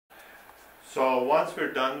So once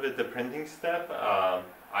we're done with the printing step,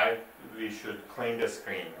 we should clean the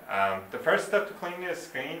screen. The first step to clean the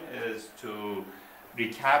screen is to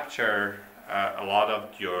recapture a lot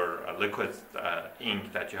of your liquid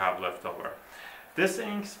ink that you have left over. This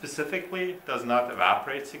ink specifically does not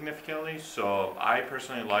evaporate significantly, so I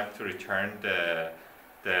personally like to return the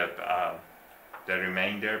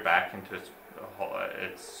remainder back into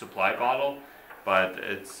its supply bottle, but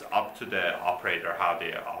it's up to the operator how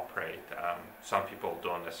they operate. Some people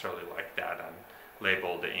don't necessarily like that and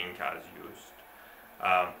label the ink as used.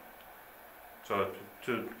 So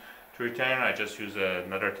to return, I just use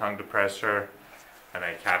another tongue depressor and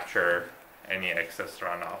I capture any excess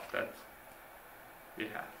runoff that we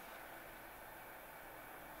have.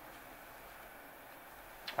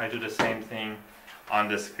 I do the same thing on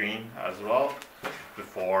the screen as well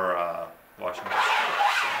before washing the screen.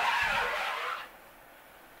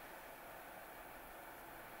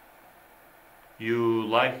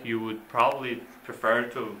 You would probably prefer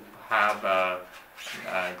to have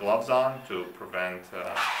gloves on to prevent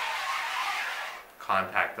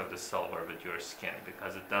contact of the silver with your skin,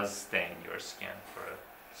 because it does stain your skin for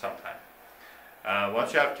some time.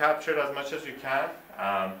 Once you have captured as much as you can,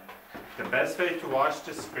 the best way to wash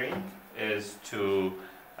the screen is to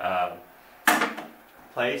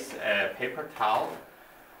place a paper towel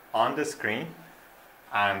on the screen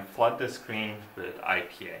and flood the screen with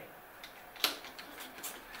IPA.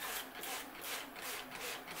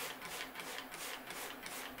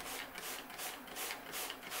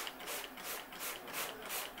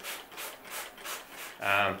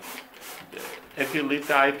 If you leave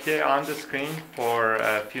the IPA on the screen for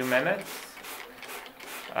a few minutes,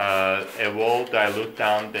 it will dilute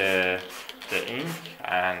down the ink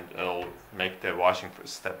and it'll make the washing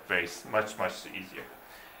step much easier.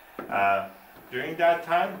 During that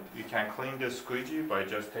time, you can clean the squeegee by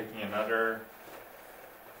just taking another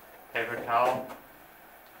paper towel,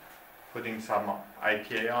 putting some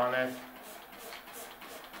IPA on it,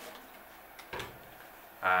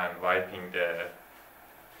 and wiping the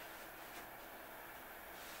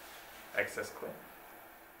excess clean.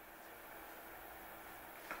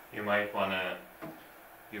 You might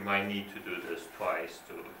need to do this twice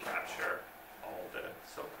to capture all the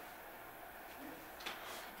silver.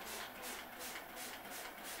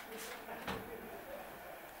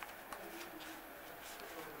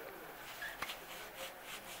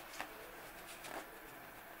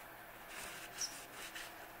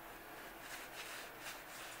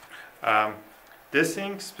 This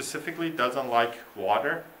ink specifically doesn't like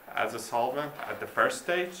water as a solvent at the first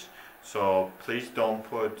stage, so please don't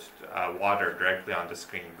put water directly on the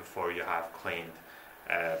screen before you have cleaned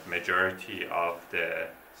a majority of the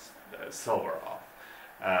silver off.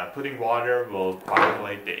 Putting water will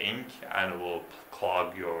coagulate the ink and will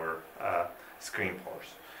clog your screen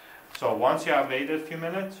pores. So once you have waited a few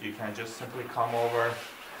minutes, you can just simply come over,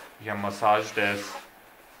 you can massage this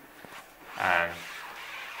and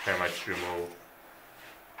pretty much remove.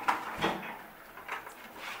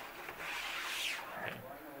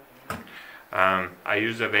 I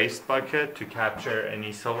use a waste bucket to capture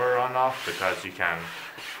any silver runoff, because you can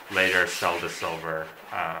later sell the silver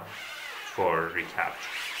for recapture.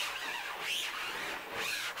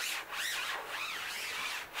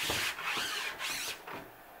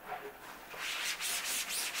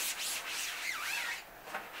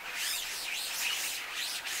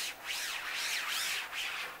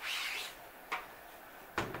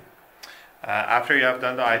 After you have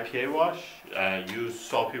done the IPA wash, use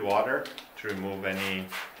soapy water to remove any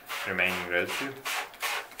remaining residue.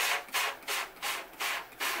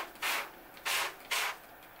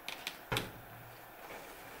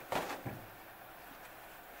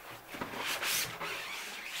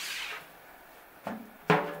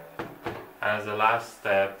 As the last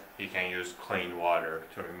step, you can use clean water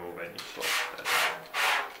to remove any soap.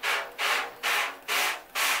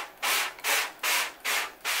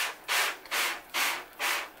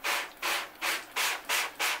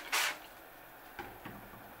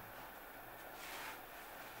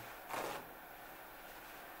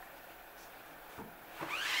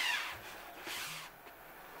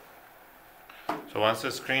 So once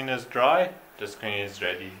the screen is dry, the screen is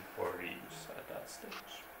ready for